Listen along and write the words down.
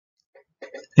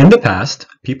In the past,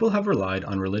 people have relied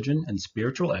on religion and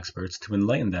spiritual experts to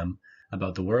enlighten them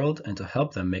about the world and to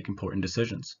help them make important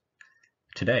decisions.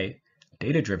 Today,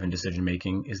 data-driven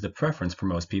decision-making is the preference for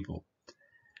most people.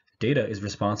 Data is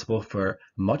responsible for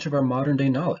much of our modern-day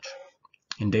knowledge.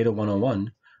 In Data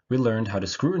 101, we learned how to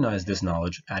scrutinize this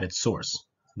knowledge at its source,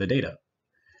 the data.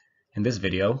 In this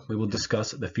video, we will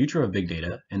discuss the future of big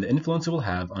data and the influence it will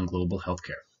have on global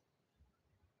healthcare.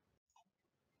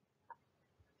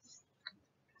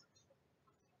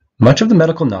 Much of the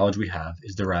medical knowledge we have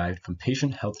is derived from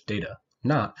patient health data,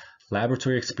 not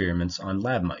laboratory experiments on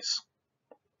lab mice.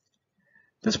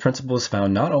 This principle is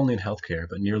found not only in healthcare,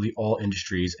 but nearly all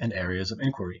industries and areas of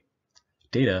inquiry.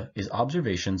 Data is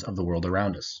observations of the world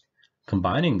around us.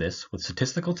 Combining this with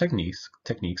statistical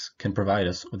techniques can provide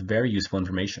us with very useful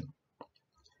information.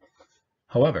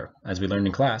 However, as we learned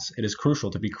in class, it is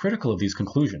crucial to be critical of these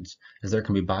conclusions, as there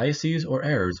can be biases or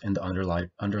errors in the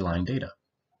underlying data.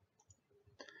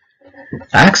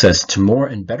 Access to more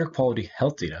and better quality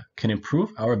health data can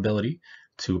improve our ability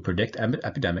to predict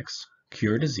epidemics,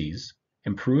 cure disease,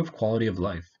 improve quality of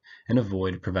life, and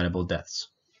avoid preventable deaths.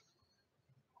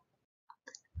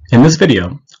 In this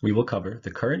video, we will cover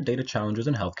the current data challenges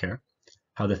in healthcare,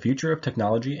 how the future of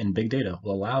technology and big data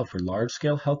will allow for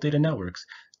large-scale health data networks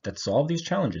that solve these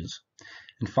challenges,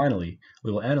 and finally,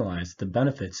 we will analyze the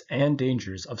benefits and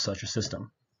dangers of such a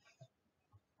system.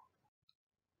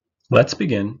 Let's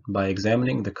begin by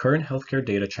examining the current healthcare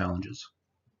data challenges.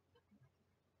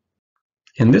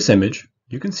 In this image,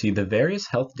 you can see the various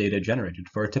health data generated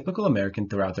for a typical American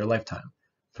throughout their lifetime,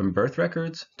 from birth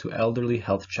records to elderly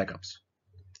health checkups.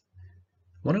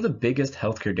 One of the biggest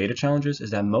healthcare data challenges is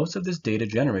that most of this data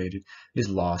generated is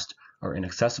lost or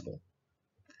inaccessible.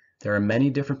 There are many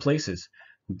different places,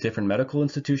 different medical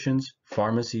institutions,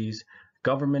 pharmacies,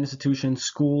 government institutions,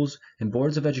 schools, and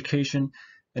boards of education,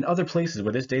 and other places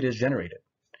where this data is generated.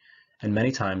 And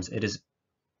many times it is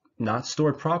not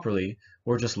stored properly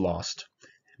or just lost.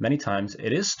 Many times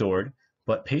it is stored,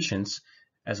 but patients,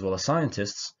 as well as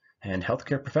scientists and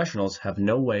healthcare professionals, have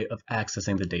no way of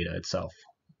accessing the data itself.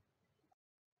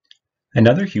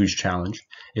 Another huge challenge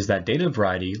is that data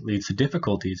variety leads to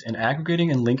difficulties in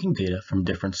aggregating and linking data from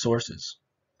different sources.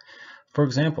 For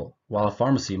example, while a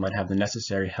pharmacy might have the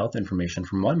necessary health information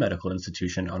from one medical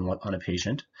institution on a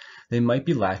patient, they might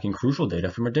be lacking crucial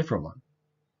data from a different one.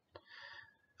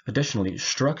 Additionally,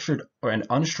 structured and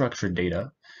unstructured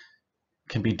data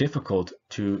can be difficult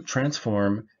to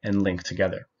transform and link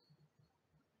together.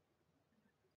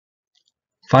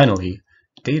 Finally,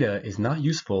 data is not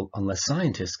useful unless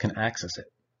scientists can access it.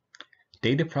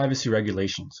 Data privacy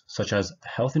regulations, such as the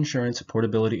Health Insurance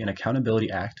Portability and Accountability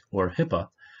Act, or HIPAA,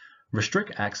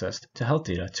 restrict access to health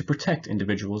data to protect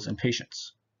individuals and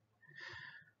patients.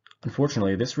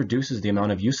 Unfortunately, this reduces the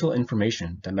amount of useful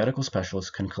information that medical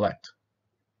specialists can collect.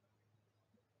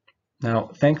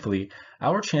 Now, thankfully,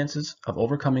 our chances of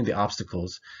overcoming the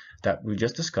obstacles that we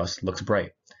just discussed looks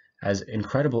bright, as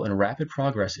incredible and rapid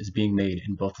progress is being made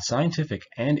in both the scientific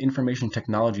and information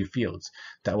technology fields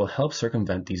that will help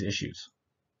circumvent these issues.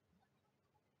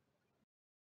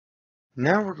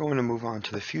 Now we're going to move on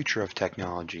to the future of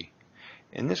technology.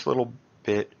 In this little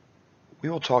bit, we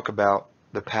will talk about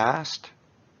the past,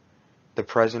 the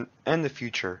present, and the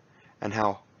future, and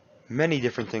how many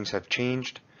different things have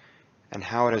changed and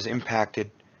how it has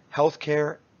impacted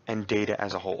healthcare and data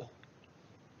as a whole.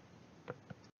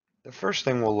 The first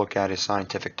thing we'll look at is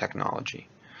scientific technology.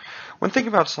 When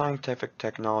thinking about scientific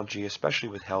technology, especially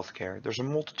with healthcare, there's a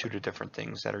multitude of different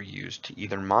things that are used to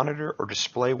either monitor or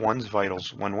display one's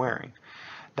vitals when wearing.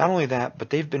 Not only that, but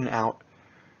they've been out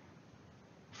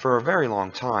for a very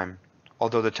long time,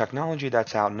 although the technology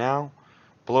that's out now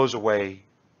blows away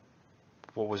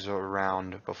what was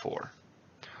around before.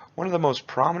 One of the most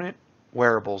prominent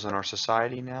wearables in our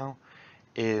society now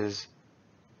is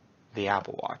the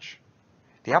Apple Watch.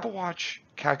 The Apple Watch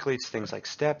calculates things like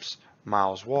steps,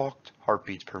 miles walked,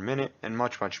 heartbeats per minute, and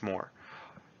much, much more.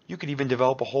 You could even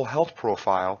develop a whole health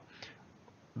profile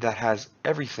that has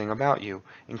everything about you,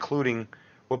 including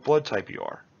what blood type you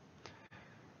are.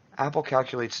 Apple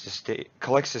collects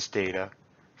this data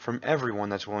from everyone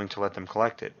that's willing to let them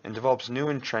collect it, and develops new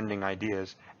and trending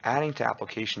ideas, adding to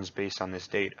applications based on this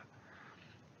data.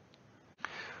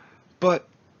 But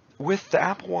with the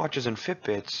Apple Watches and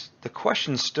Fitbits, the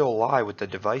questions still lie with the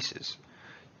devices.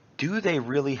 Do they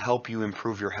really help you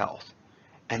improve your health?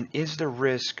 And is the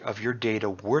risk of your data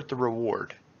worth the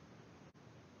reward?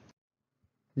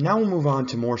 Now we'll move on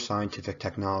to more scientific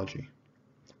technology.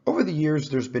 Over the years,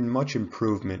 there's been much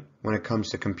improvement when it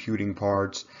comes to computing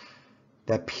parts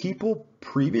that people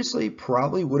previously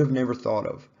probably would have never thought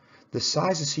of. the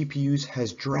size of CPUs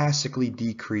has drastically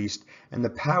decreased and the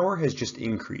power has just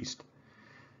increased.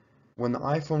 When the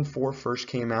iPhone 4 first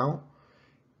came out,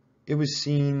 it was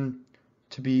seen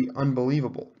to be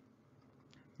unbelievable.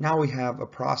 Now we have a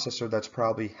processor that's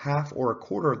probably half or a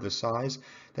quarter of the size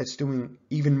that's doing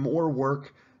even more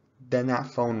work than that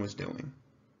phone was doing.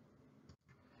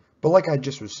 But like I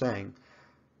just was saying,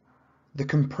 the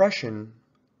compression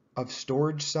of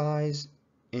storage size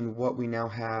in what we now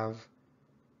have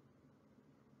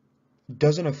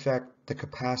doesn't affect the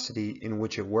capacity in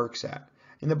which it works at.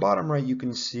 In the bottom right, you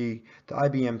can see the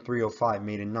IBM 305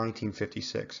 made in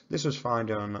 1956. This was found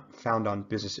on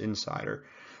Business Insider,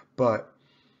 but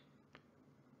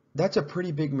that's a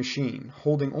pretty big machine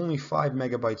holding only 5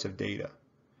 megabytes of data.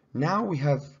 Now we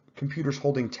have computers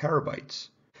holding terabytes.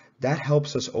 That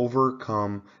helps us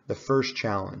overcome the first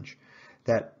challenge,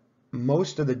 that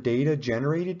most of the data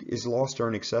generated is lost or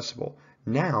inaccessible.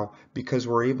 Now, because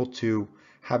we're able to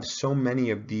have so many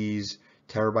of these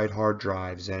terabyte hard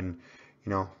drives and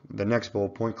the next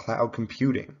bullet point, cloud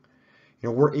computing,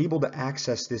 we're able to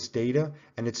access this data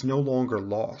and it's no longer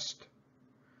lost.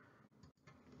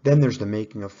 Then there's the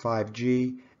making of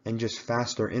 5G and just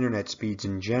faster internet speeds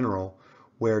in general,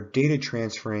 where data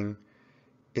transferring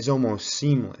is almost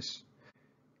seamless.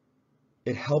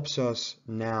 It helps us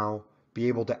now be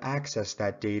able to access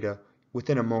that data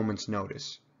within a moment's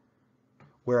notice,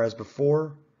 whereas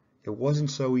before it wasn't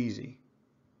so easy.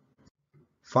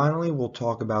 Finally, we'll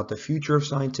talk about the future of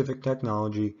scientific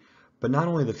technology, but not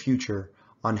only the future,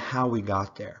 on how we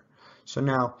got there. So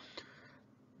now,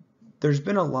 there's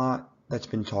been a lot that's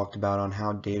been talked about on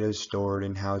how data is stored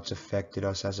and how it's affected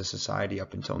us as a society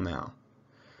up until now.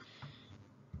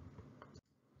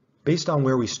 Based on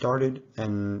where we started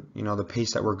and the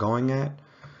pace that we're going at,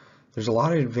 there's a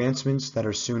lot of advancements that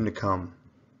are soon to come.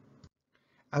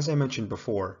 As I mentioned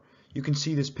before, you can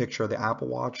see this picture of the Apple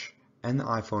Watch and the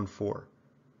iPhone 4.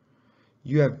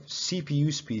 You have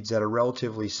CPU speeds that are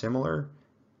relatively similar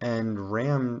and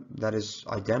RAM that is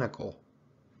identical.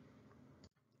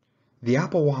 The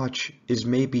Apple Watch is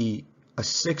maybe a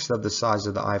sixth of the size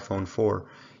of the iPhone 4,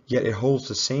 yet it holds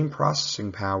the same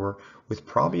processing power with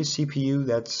probably a CPU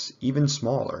that's even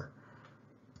smaller.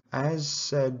 As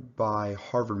said by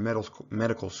Harvard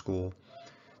Medical School,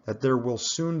 that there will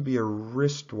soon be a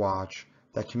wristwatch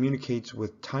that communicates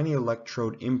with tiny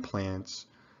electrode implants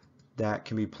that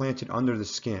can be planted under the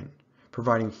skin,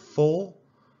 providing full,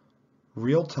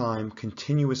 real-time,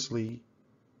 continuously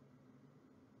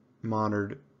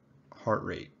monitored heart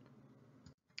rate.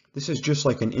 This is just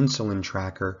like an insulin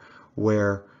tracker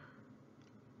where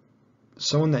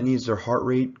someone that needs their heart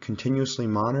rate continuously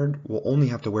monitored will only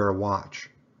have to wear a watch,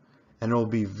 and it will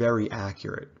be very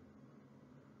accurate.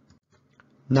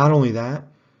 Not only that,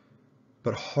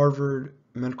 but Harvard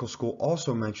Medical School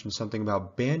also mentioned something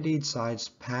about Band-Aid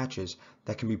sized patches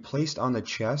that can be placed on the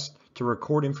chest to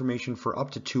record information for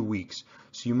up to 2 weeks.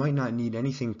 So you might not need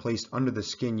anything placed under the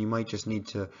skin, you might just need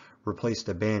to replace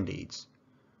the Band-Aids.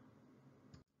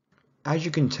 As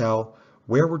you can tell,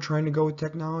 where we're trying to go with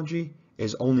technology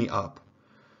is only up.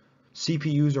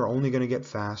 CPUs are only going to get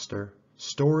faster,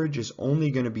 storage is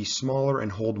only going to be smaller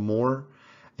and hold more,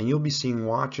 and you'll be seeing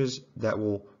watches that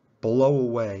will blow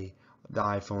away the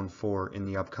iPhone 4 in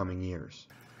the upcoming years.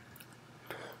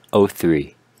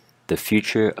 03. The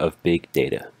future of big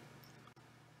data.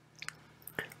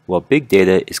 While big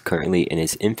data is currently in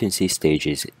its infancy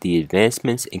stages, the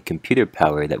advancements in computer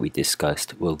power that we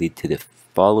discussed will lead to the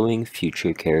following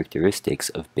future characteristics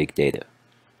of big data.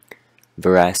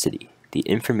 Veracity. The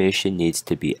information needs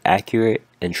to be accurate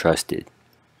and trusted.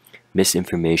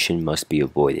 Misinformation must be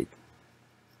avoided.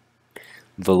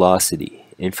 Velocity.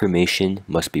 Information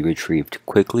must be retrieved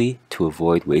quickly to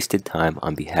avoid wasted time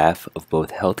on behalf of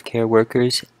both healthcare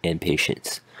workers and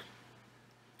patients.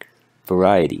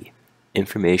 Variety.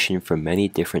 Information from many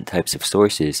different types of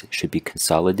sources should be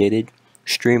consolidated,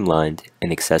 streamlined,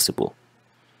 and accessible.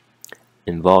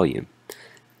 And volume.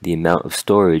 The amount of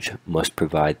storage must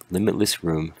provide limitless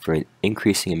room for an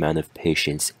increasing amount of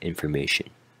patients' information.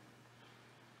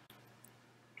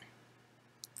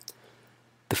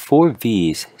 The 4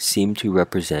 V's seem to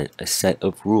represent a set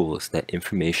of rules that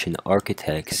information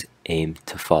architects aim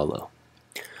to follow.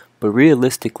 But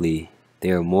realistically,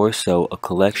 they are more so a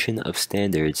collection of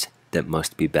standards that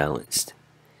must be balanced.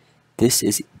 This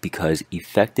is because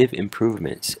effective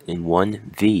improvements in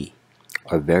one V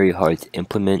are very hard to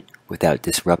implement without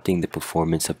disrupting the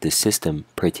performance of the system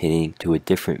pertaining to a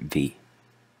different V.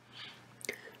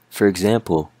 For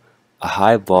example, a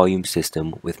high volume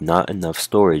system with not enough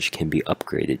storage can be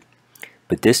upgraded,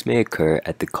 but this may occur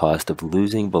at the cost of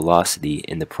losing velocity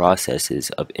in the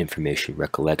processes of information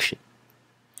recollection.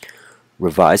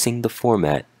 Revising the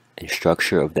format and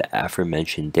structure of the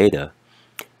aforementioned data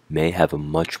may have a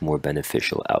much more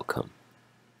beneficial outcome.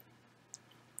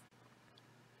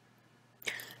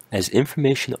 As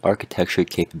information architecture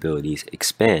capabilities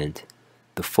expand,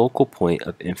 the focal point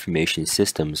of information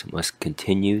systems must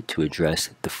continue to address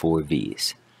the 4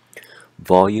 V's.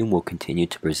 Volume will continue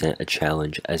to present a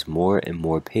challenge as more and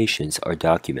more patients are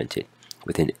documented,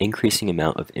 with an increasing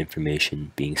amount of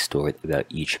information being stored about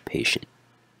each patient.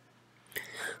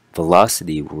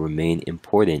 Velocity will remain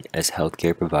important as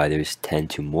healthcare providers tend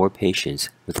to more patients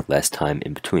with less time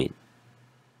in between.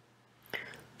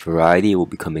 Variety will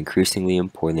become increasingly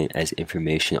important as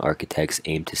information architects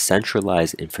aim to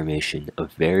centralize information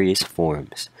of various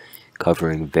forms,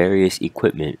 covering various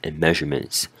equipment and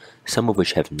measurements, some of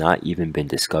which have not even been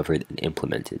discovered and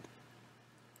implemented.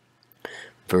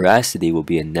 Veracity will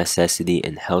be a necessity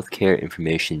in healthcare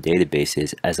information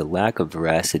databases, as a lack of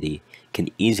veracity can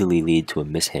easily lead to a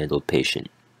mishandled patient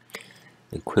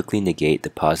and quickly negate the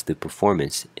positive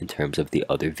performance in terms of the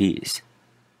other V's.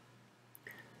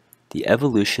 The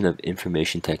evolution of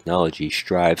information technology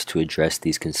strives to address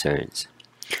these concerns,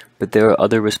 but there are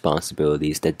other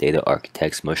responsibilities that data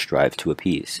architects must strive to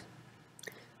appease.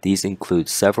 These include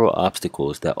several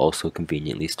obstacles that also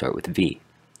conveniently start with V,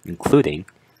 including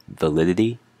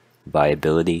validity,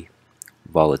 viability,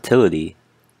 volatility,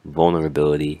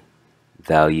 vulnerability,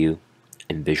 value,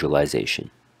 and visualization.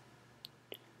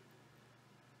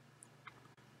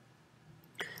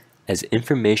 As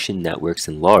information networks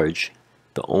enlarge,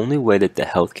 the only way that the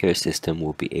healthcare system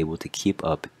will be able to keep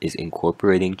up is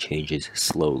incorporating changes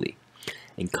slowly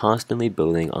and constantly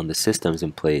building on the systems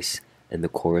in place and the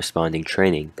corresponding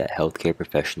training that healthcare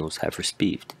professionals have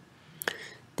received.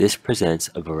 This presents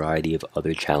a variety of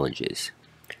other challenges.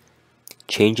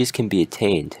 Changes can be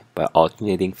attained by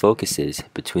alternating focuses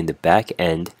between the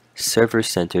back-end,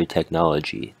 server-centered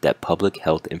technology that public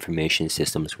health information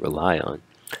systems rely on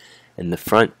and the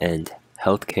front-end,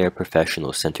 healthcare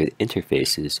professional-centered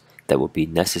interfaces that will be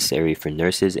necessary for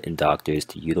nurses and doctors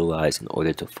to utilize in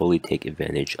order to fully take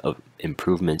advantage of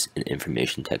improvements in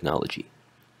information technology.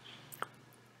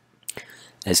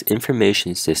 As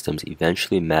information systems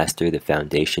eventually master the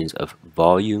foundations of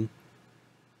volume,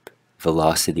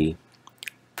 velocity,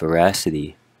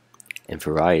 veracity, and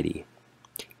variety,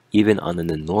 even on an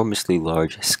enormously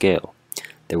large scale,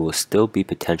 there will still be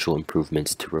potential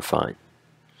improvements to refine.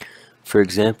 For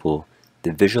example,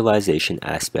 the visualization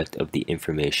aspect of the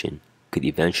information could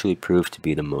eventually prove to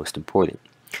be the most important,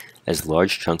 as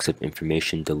large chunks of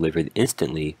information delivered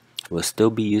instantly will still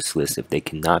be useless if they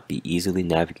cannot be easily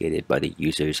navigated by the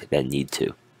users that need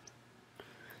to.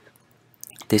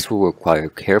 This will require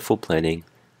careful planning,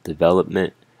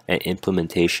 development, and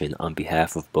implementation on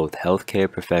behalf of both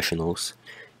healthcare professionals,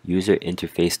 user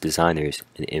interface designers,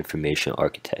 and information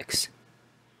architects.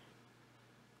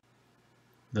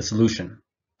 The solution: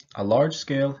 a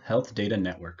large-scale health data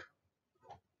network.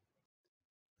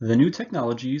 The new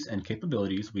technologies and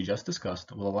capabilities we just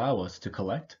discussed will allow us to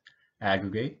collect,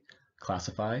 aggregate,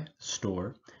 classify,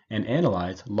 store, and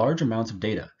analyze large amounts of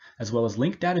data, as well as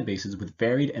link databases with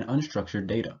varied and unstructured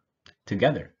data.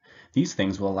 Together, these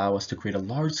things will allow us to create a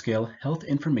large-scale health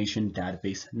information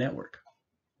database network.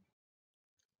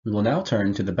 We will now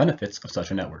turn to the benefits of such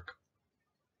a network.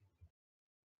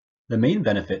 The main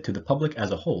benefit to the public as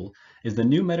a whole is the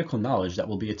new medical knowledge that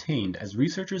will be attained as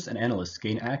researchers and analysts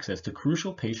gain access to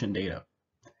crucial patient data.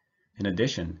 In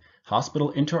addition,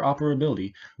 hospital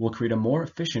interoperability will create a more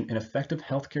efficient and effective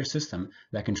healthcare system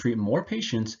that can treat more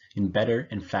patients in better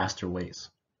and faster ways.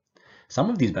 Some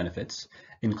of these benefits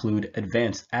include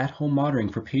advanced at-home monitoring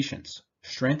for patients,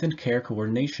 strengthened care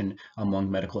coordination among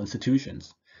medical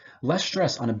institutions, less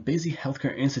stress on a busy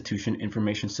healthcare institution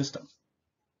information system,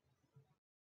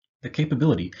 the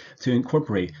capability to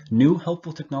incorporate new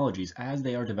helpful technologies as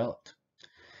they are developed,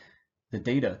 the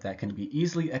data that can be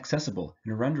easily accessible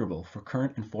and renderable for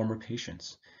current and former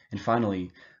patients, and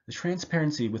finally, the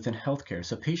transparency within healthcare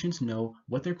so patients know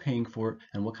what they're paying for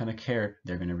and what kind of care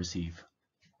they're going to receive.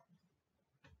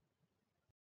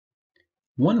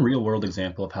 One real-world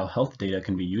example of how health data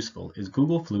can be useful is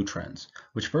Google Flu Trends,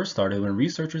 which first started when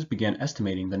researchers began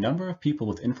estimating the number of people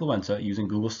with influenza using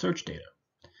Google search data.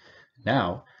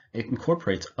 Now, it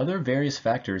incorporates other various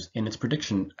factors in its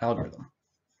prediction algorithm.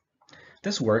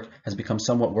 This work has become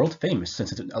somewhat world famous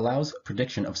since it allows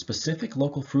prediction of specific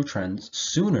local flu trends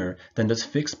sooner than does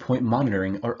fixed point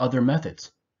monitoring or other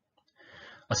methods.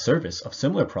 A service of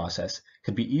similar process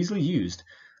could be easily used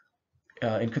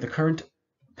in the current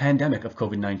pandemic of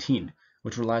COVID-19,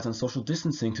 which relies on social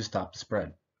distancing to stop the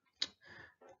spread.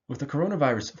 With the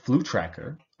coronavirus flu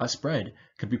tracker, a spread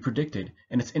could be predicted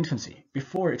in its infancy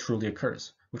before it truly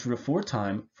occurs, which would afford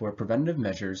time for preventative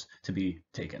measures to be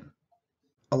taken.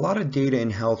 A lot of data in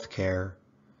healthcare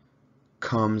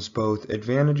comes both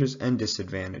advantages and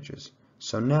disadvantages.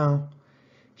 So now,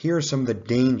 here are some of the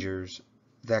dangers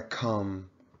that come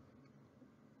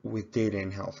with data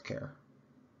in healthcare.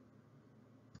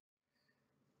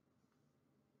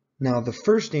 Now, the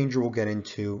first danger we'll get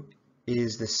into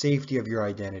is the safety of your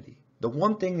identity. The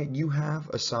one thing that you have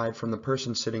aside from the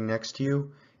person sitting next to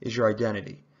you is your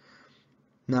identity.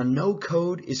 Now, no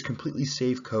code is completely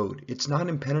safe code. It's not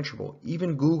impenetrable,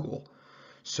 even Google.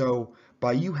 So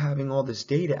by you having all this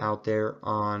data out there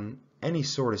on any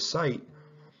sort of site,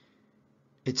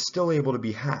 it's still able to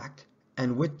be hacked.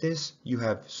 And with this, you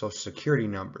have social security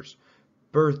numbers,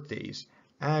 birthdays,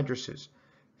 addresses,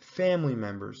 family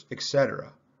members,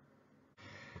 etc.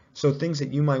 So things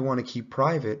that you might want to keep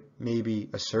private, maybe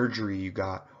a surgery you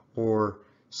got or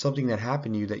something that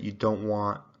happened to you that you don't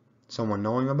want someone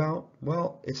knowing about,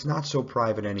 well, it's not so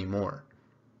private anymore.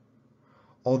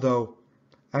 Although,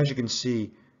 as you can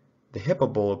see, the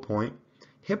HIPAA bullet point,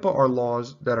 HIPAA are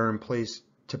laws that are in place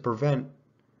to prevent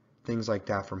things like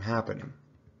that from happening.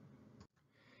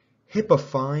 HIPAA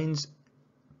fines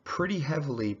pretty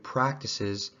heavily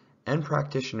practices and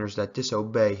practitioners that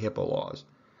disobey HIPAA laws.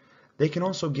 They can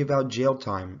also give out jail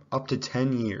time up to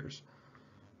 10 years.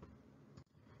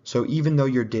 So even though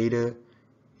your data,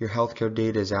 your healthcare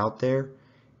data is out there,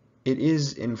 it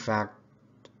is in fact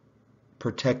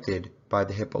protected by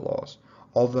the HIPAA laws.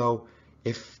 Although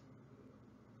if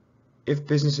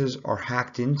businesses are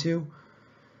hacked into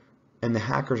and the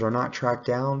hackers are not tracked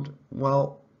down,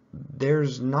 well,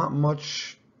 there's not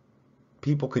much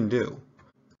people can do.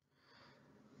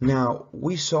 Now,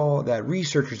 we saw that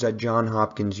researchers at Johns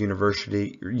Hopkins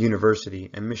University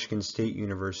and Michigan State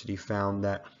University found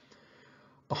that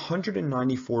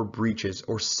 194 breaches,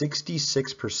 or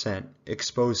 66%,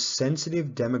 exposed sensitive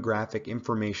demographic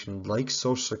information like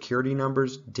social security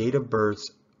numbers, date of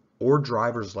births, or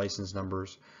driver's license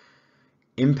numbers,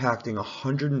 impacting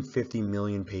 150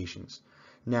 million patients.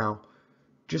 Now,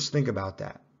 just think about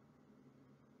that.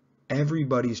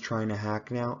 Everybody's trying to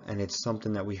hack now, and it's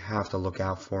something that we have to look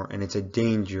out for, and it's a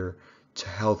danger to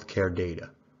healthcare data.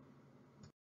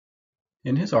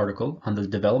 In his article on the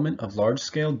development of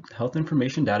large-scale health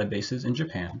information databases in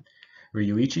Japan,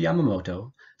 Ryuichi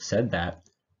Yamamoto said that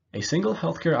a single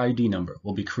healthcare ID number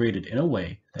will be created in a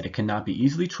way that it cannot be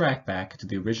easily tracked back to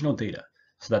the original data,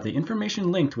 so that the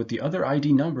information linked with the other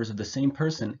ID numbers of the same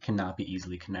person cannot be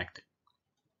easily connected.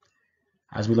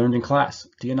 As we learned in class,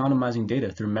 de-anonymizing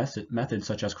data through methods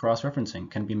such as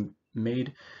cross-referencing can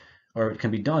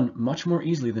be done much more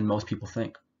easily than most people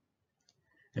think.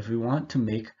 If we want to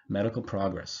make medical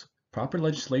progress, proper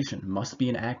legislation must be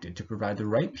enacted to provide the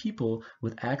right people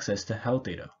with access to health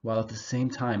data, while at the same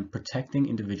time protecting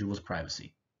individuals'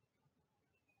 privacy.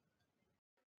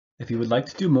 If you would like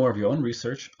to do more of your own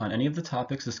research on any of the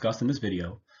topics discussed in this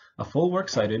video, a full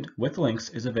works cited with links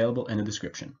is available in the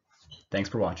description. Thanks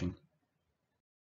for watching.